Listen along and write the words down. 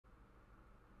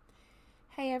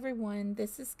Hey everyone,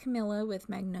 this is Camilla with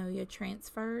Magnolia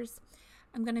Transfers.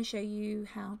 I'm going to show you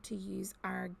how to use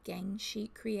our gang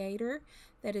sheet creator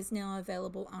that is now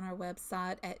available on our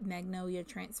website at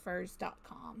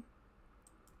magnoliatransfers.com.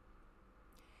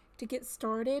 To get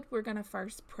started, we're going to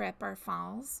first prep our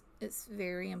files. It's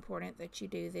very important that you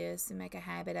do this and make a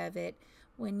habit of it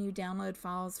when you download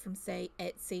files from, say,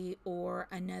 Etsy or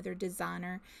another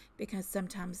designer, because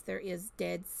sometimes there is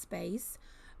dead space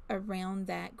around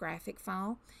that graphic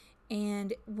file,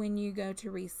 and when you go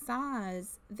to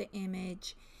resize the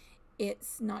image,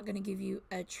 it's not going to give you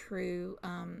a true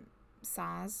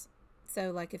size.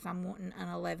 So like if I'm wanting an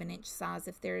 11-inch size,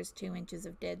 if there is 2 inches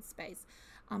of dead space,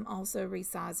 I'm also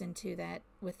resizing to that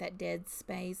with that dead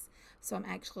space, so I'm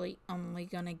actually only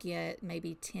going to get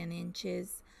maybe 10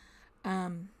 inches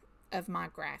of my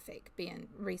graphic being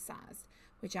resized,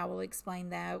 which I will explain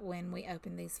that when we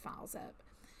open these files up.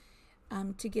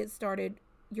 To get started,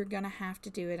 you're going to have to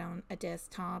do it on a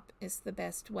desktop. It's the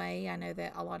best way. I know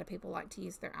that a lot of people like to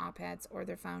use their iPads or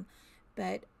their phone,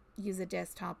 but use a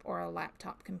desktop or a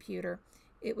laptop computer.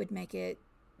 It would make it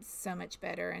so much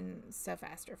better and so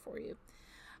faster for you.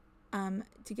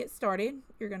 To get started,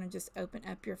 you're going to just open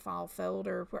up your file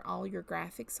folder where all your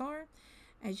graphics are.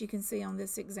 As you can see on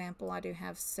this example, I do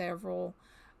have several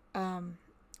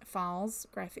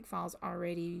graphic files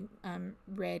already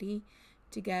ready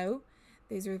to go.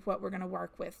 These are what we're going to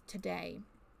work with today.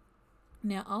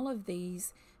 Now, all of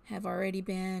these have already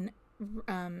been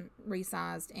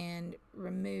resized and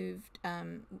removed.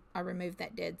 I removed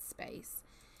that dead space.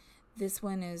 This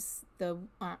one is the,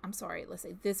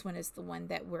 this one is the one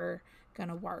that we're going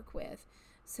to work with.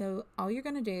 So all you're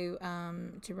going to do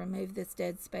to remove this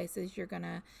dead space is you're going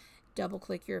to double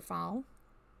click your file,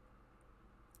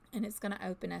 and it's going to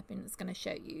open up and it's going to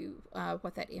show you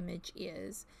what that image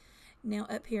is. Now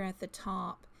up here at the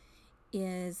top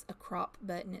is a crop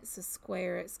button. It's a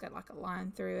square. It's got like a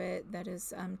line through it. That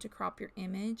is to crop your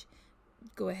image.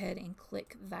 Go ahead and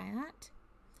click that.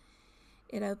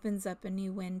 It opens up a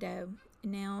new window.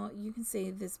 Now you can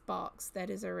see this box that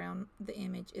is around the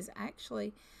image is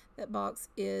actually, that box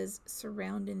is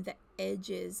surrounding the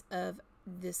edges of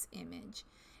this image.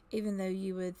 Even though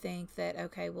you would think that,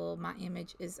 okay, well, my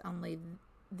image is only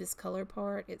this color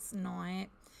part, it's not,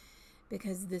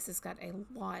 because this has got a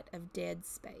lot of dead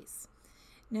space.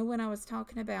 Now, when I was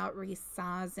talking about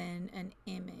resizing an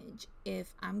image,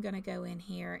 if I'm going to go in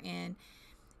here and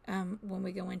when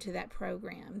we go into that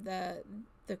program, the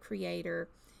creator,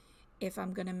 if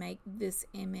I'm going to make this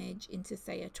image into,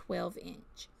 say, a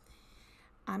 12-inch,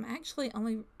 I'm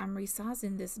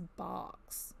resizing this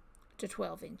box to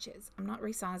 12 inches. I'm not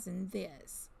resizing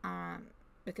this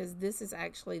because this is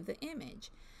actually the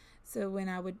image. So when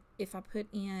if I put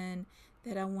in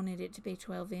that I wanted it to be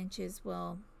 12 inches,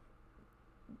 well,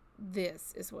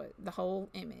 this is what the whole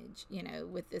image,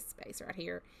 with this space right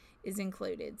here is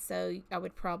included. So I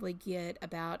would probably get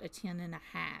about a 10.5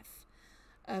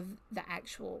 of the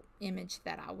actual image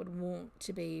that I would want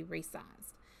to be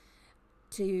resized.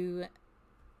 To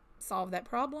solve that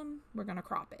problem, we're going to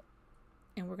crop it.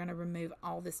 And we're going to remove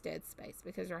all this dead space,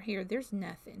 because right here, there's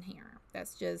nothing here.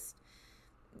 That's just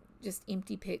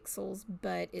empty pixels,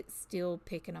 but it's still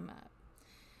picking them up.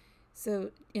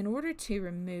 So in order to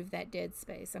remove that dead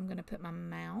space, I'm going to put my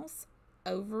mouse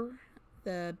over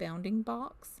the bounding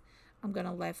box. I'm going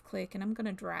to left click and I'm going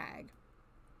to drag.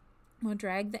 I'm going to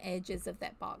drag the edges of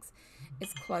that box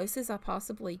as close as I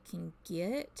possibly can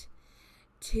get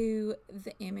to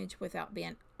the image without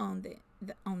being on the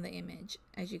image.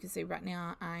 As you can see right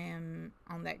now, I am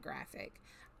on that graphic,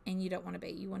 and you don't want to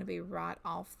be. You want to be right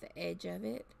off the edge of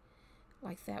it,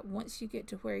 like that. Once you get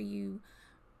to where you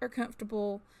are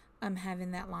comfortable having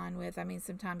that line width, I mean,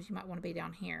 sometimes you might want to be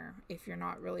down here if you're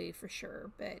not really for sure,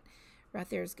 but right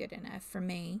there is good enough. For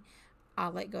me,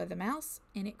 I'll let go of the mouse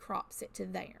and it crops it to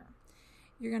there.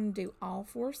 You're going to do all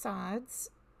 4 sides.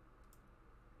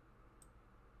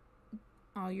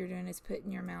 All you're doing is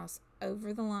putting your mouse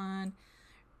over the line,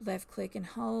 left click and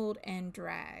hold and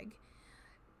drag.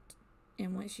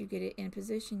 And once you get it in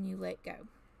position, you let go.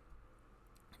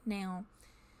 Now,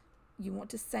 you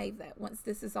want to save that. Once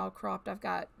this is all cropped, I've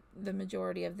got the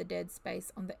majority of the dead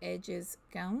space on the edges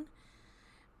gone.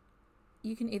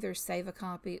 You can either save a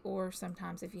copy, or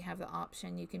sometimes if you have the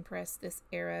option, you can press this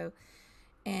arrow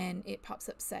and it pops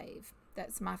up save.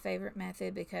 That's my favorite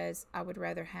method, because I would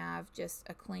rather have just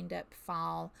a cleaned up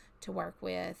file to work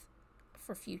with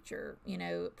for future,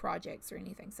 projects or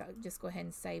anything. So just go ahead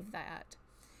and save that.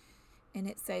 And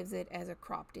it saves it as a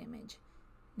cropped image.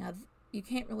 Now, you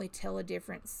can't really tell a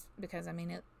difference because, I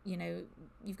mean,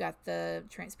 you've got the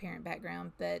transparent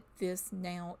background, but this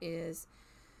now is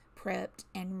prepped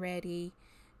and ready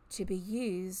to be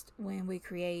used when we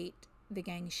create the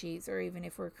gang sheets, or even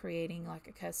if we're creating like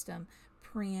a custom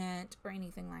print or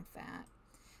anything like that.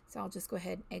 So I'll just go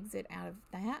ahead and exit out of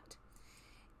that.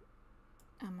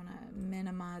 I'm going to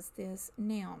minimize this.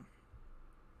 Now,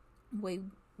 we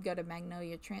go to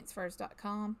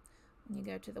magnoliatransfers.com. When you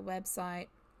go to the website,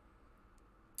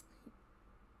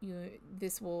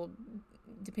 this will,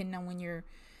 depending on when you're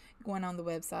going on the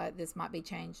website, this might be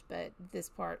changed, but this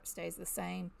part stays the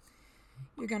same.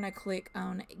 You're going to click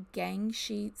on Gang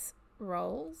Sheets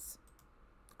Roles.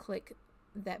 Click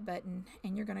that button,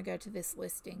 and you're going to go to this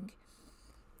listing.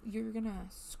 You're going to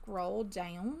scroll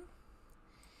down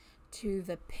to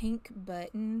the pink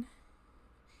button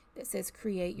that says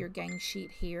Create Your Gang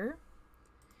Sheet here,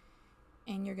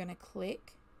 and you're going to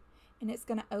click, and it's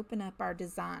going to open up our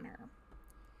designer.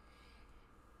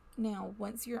 Now,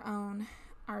 once you're on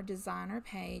our designer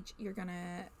page,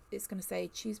 it's going to say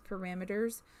choose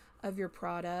parameters of your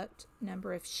product,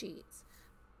 number of sheets.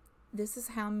 This is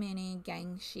how many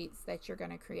gang sheets that you're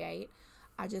going to create.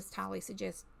 I just highly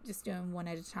suggest just doing one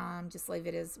at a time. Just leave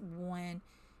it as one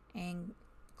and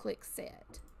click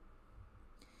set.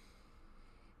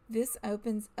 This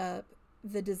opens up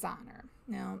the designer.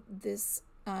 Now, this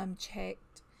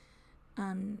checked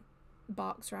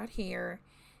box right here,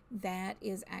 that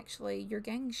is actually your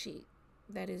gang sheet.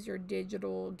 That is your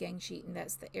digital gang sheet, and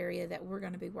that's the area that we're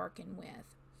going to be working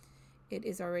with. It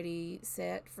is already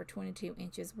set for 22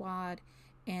 inches wide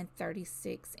and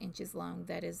 36 inches long.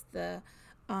 That is the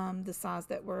size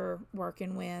that we're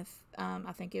working with.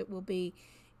 I think it will be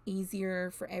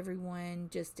easier for everyone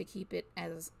just to keep it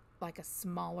as like a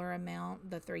smaller amount,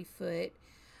 the 3 foot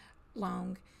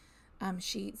long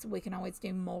sheets. We can always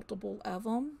do multiple of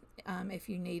them. If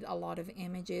you need a lot of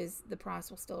images, the price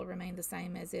will still remain the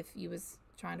same as if you was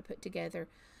trying to put together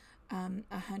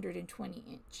 120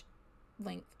 inch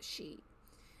length sheet.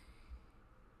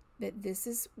 But this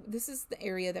is the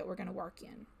area that we're going to work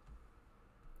in.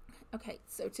 Okay,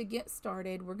 so to get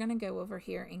started, we're going to go over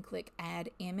here and click Add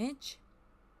Image.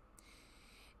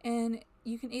 And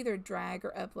you can either drag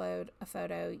or upload a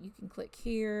photo. You can click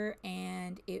here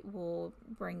and it will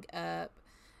bring up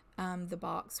the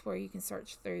box where you can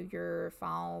search through your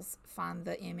files, find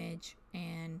the image,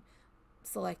 and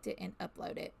select it and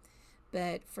upload it.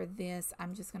 But for this,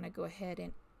 I'm just going to go ahead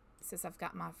and, since I've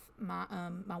got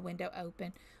my window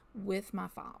open with my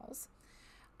files,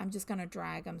 I'm just going to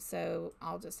drag them. So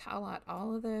I'll just highlight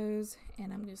all of those,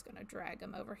 and I'm just going to drag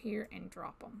them over here and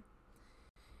drop them.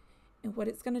 And what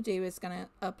it's going to do is going to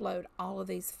upload all of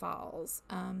these files,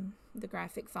 the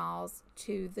graphic files,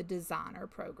 to the designer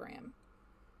program.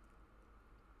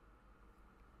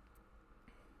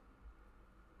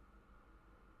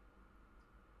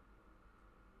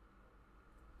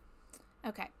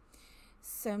 Okay,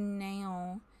 so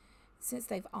now, since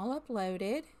they've all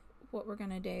uploaded, what we're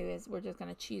going to do is we're just going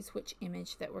to choose which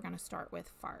image that we're going to start with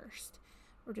first.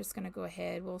 We're just going to go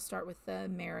ahead, we'll start with the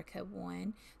America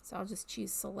one. So I'll just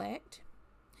choose select,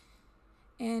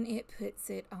 and it puts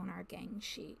it on our gang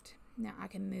sheet. Now I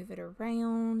can move it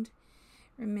around.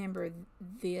 Remember,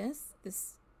 this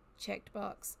checked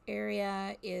box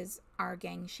area is our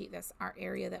gang sheet. That's our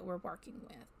area that we're working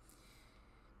with.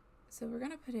 So we're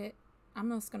going to put it, I'm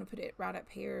just going to put it right up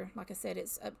here. Like I said,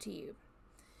 it's up to you.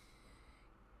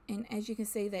 And as you can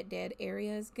see, that dead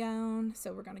area is gone.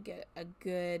 So we're going to get a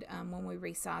good, when we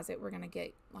resize it, we're going to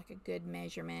get like a good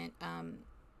measurement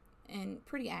and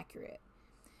pretty accurate.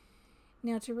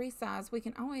 Now to resize, we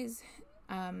can always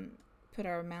put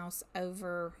our mouse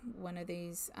over one of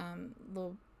these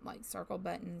little like circle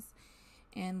buttons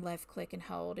and left click and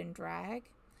hold and drag.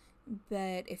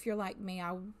 But if you're like me,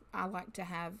 I like to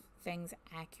have things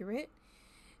accurate.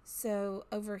 So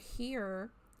over here,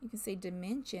 you can see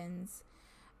dimensions,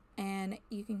 and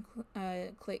you can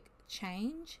click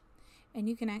change, and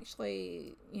you can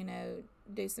actually,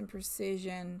 do some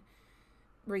precision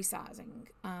resizing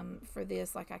for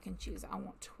this. Like I can choose, I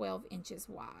want 12 inches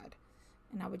wide,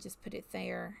 and I would just put it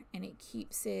there, and it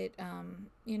keeps it,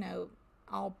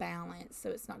 all balanced, so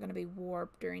it's not going to be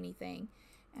warped or anything.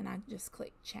 And I just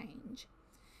click change.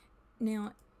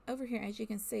 Now over here, as you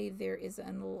can see, there is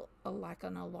like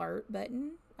an alert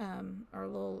button or a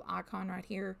little icon right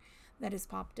here that has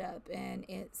popped up, and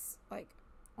it's like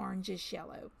orangish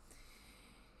yellow.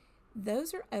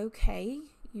 Those are okay.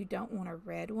 You don't want a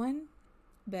red one,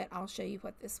 but I'll show you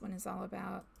what this one is all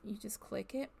about. You just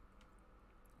click it,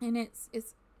 and it's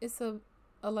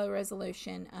a low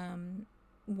resolution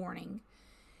warning.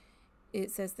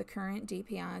 It says the current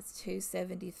DPI is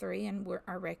 273, and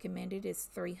our recommended is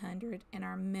 300, and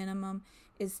our minimum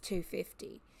is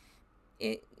 250.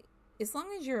 as long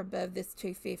as you're above this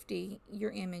 250,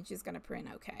 your image is going to print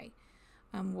okay.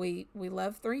 We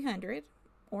love 300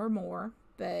 or more,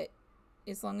 but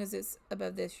as long as it's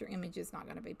above this, your image is not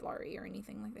going to be blurry or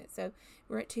anything like that. So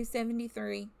we're at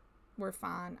 273. We're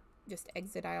fine. Just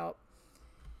exit out.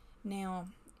 Now,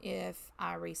 if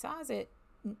I resize it,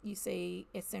 you see,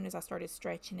 as soon as I started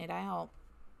stretching it out,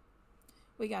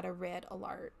 we got a red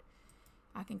alert.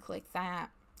 I can click that,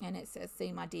 and it says,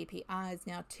 see, my DPI is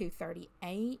now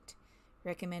 238.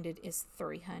 Recommended is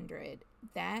 300.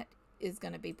 That is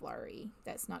going to be blurry.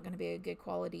 That's not going to be a good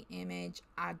quality image.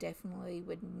 I definitely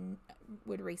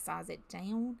would resize it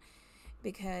down,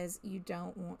 because you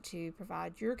don't want to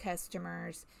provide your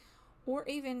customers, or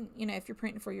even, you know, if you're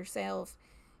printing for yourself,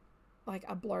 like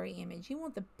a blurry image. You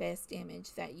want the best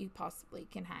image that you possibly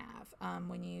can have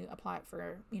when you apply it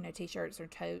for, you know, t-shirts or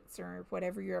totes or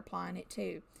whatever you're applying it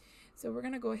to. So we're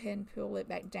going to go ahead and pull it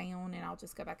back down, and I'll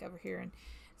just go back over here and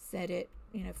set it,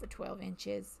 you know, for 12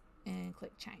 inches and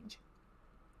click change.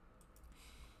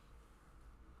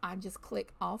 I just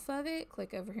click off of it,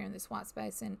 click over here in this white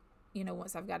space, and, you know,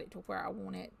 once I've got it to where I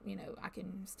want it, you know, I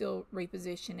can still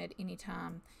reposition it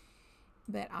anytime,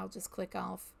 but I'll just click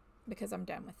off because I'm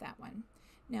done with that one.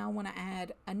 Now I want to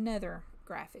add another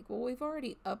graphic. Well, we've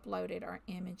already uploaded our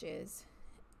images,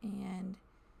 and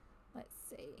let's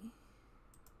see,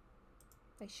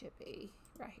 they should be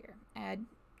right here.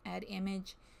 Add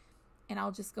image, and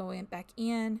I'll just go back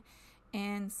in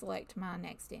and select my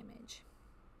next image.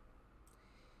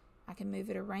 I can move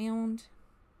it around,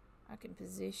 I can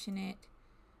position it,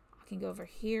 I can go over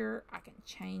here, I can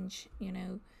change, you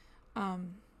know,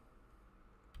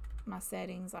 my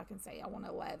settings. I can say I want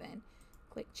 11,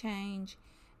 click change,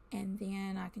 and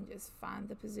then I can just find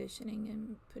the positioning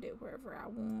and put it wherever I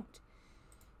want.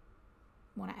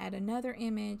 Want to add another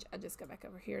image, I just go back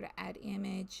over here to add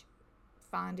image,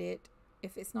 find it.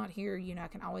 If it's not here, you know, I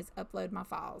can always upload my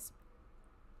files,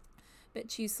 but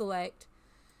choose select,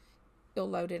 it'll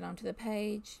load it onto the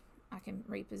page. I can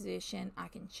reposition, I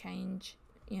can change,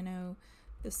 you know,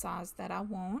 the size that I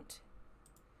want.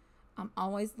 I'm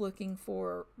always looking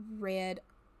for a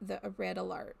red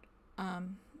alert.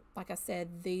 Like I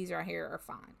said, these right here are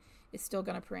fine. It's still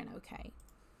going to print okay.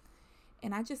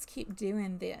 And I just keep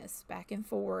doing this back and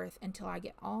forth until I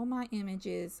get all my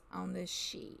images on this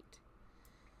sheet.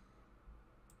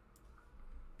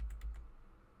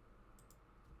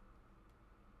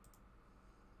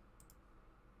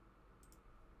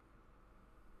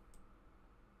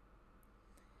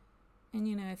 And,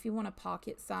 you know, if you want a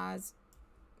pocket size,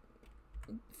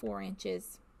 4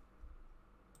 inches,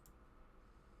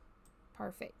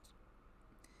 perfect.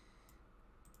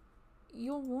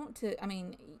 You'll want to, I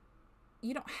mean,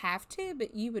 you don't have to,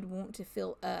 but you would want to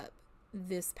fill up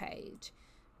this page.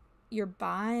 You're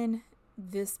buying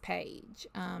this page,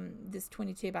 this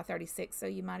 22 by 36, so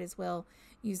you might as well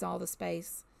use all the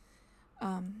space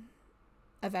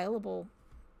available.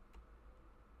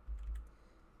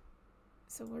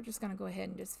 So we're just going to go ahead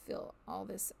and just fill all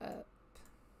this up.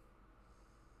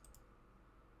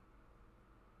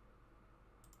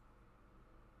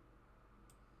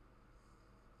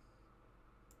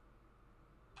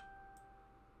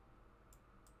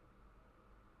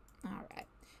 All right,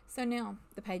 so now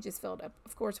the page is filled up.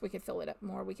 Of course, we could fill it up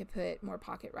more. We could put more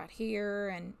pocket right here,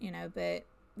 and, you know, but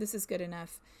this is good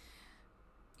enough.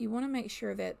 You want to make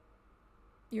sure that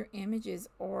your images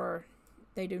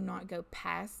they do not go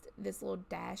past this little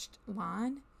dashed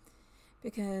line,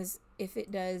 because if it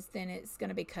does, then it's going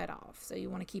to be cut off. So you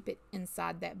want to keep it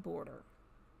inside that border.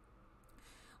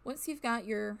 Once you've got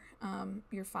your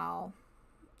file,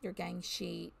 your gang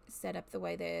sheet set up the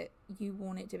way that you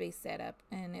want it to be set up,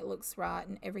 and it looks right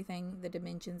and everything, the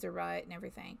dimensions are right and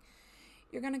everything,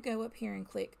 you're going to go up here and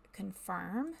click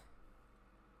confirm,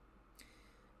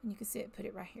 and you can see it, put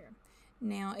it right here.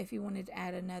 Now, if you wanted to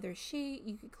add another sheet,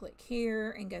 you could click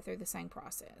here and go through the same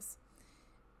process.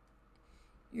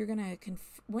 You're going to,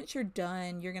 once you're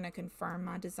done, you're going to confirm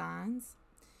my designs.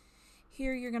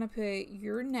 Here, you're going to put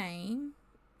your name.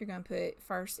 You're going to put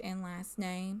first and last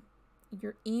name,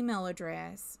 your email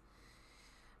address.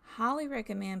 Highly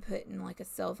recommend putting like a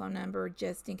cell phone number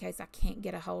just in case I can't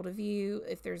get a hold of you.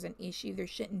 If there's an issue, there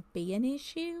shouldn't be an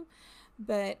issue,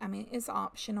 but I mean, it's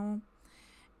optional.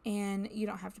 And you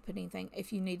don't have to put anything.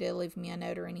 If you need to leave me a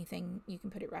note or anything, you can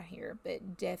put it right here.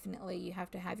 But definitely you have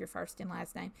to have your first and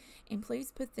last name. And please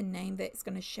put the name that's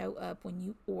going to show up when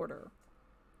you order.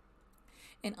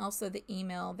 And also the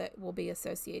email that will be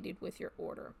associated with your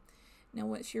order. Now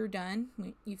once you're done,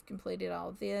 you've completed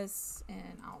all this,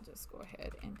 and I'll just go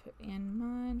ahead and put in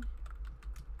mine.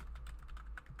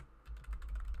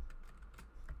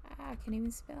 I can't even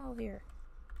spell here.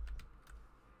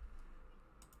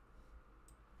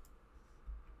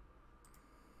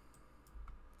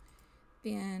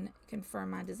 then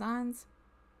confirm my designs,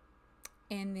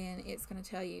 and then it's going to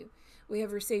tell you, we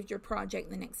have received your project.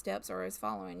 The next steps are as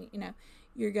following.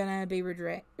 You're going to be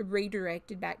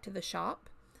redirected back to the shop,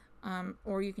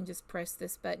 or you can just press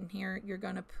this button here. You're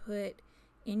going to put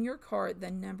in your cart the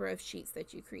number of sheets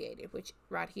that you created, which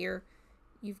right here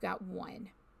you've got 1,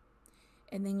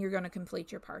 and then you're going to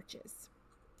complete your purchase.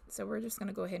 So we're just going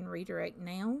to go ahead and redirect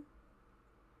now.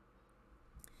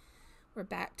 We're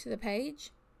back to the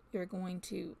page. You're going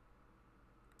to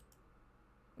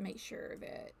make sure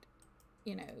that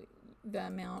the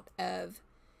amount of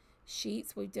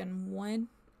sheets, we've done 1.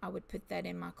 I would put that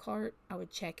in my cart. I would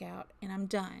check out, and I'm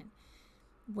done.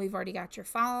 We've already got your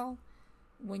file.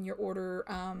 When your order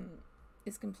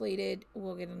is completed,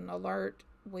 we'll get an alert.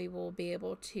 We will be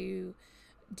able to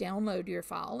download your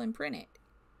file and print it.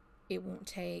 It won't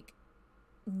take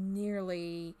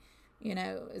nearly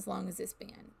as long as it's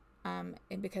been,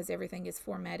 and because everything is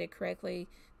formatted correctly,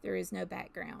 there is no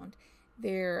background.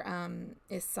 There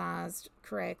is sized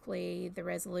correctly. The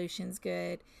resolution's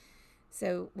good,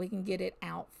 so we can get it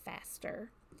out faster.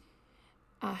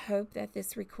 I hope that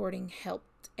this recording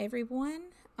helped everyone.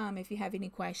 If you have any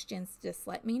questions, just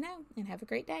let me know, and have a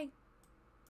great day.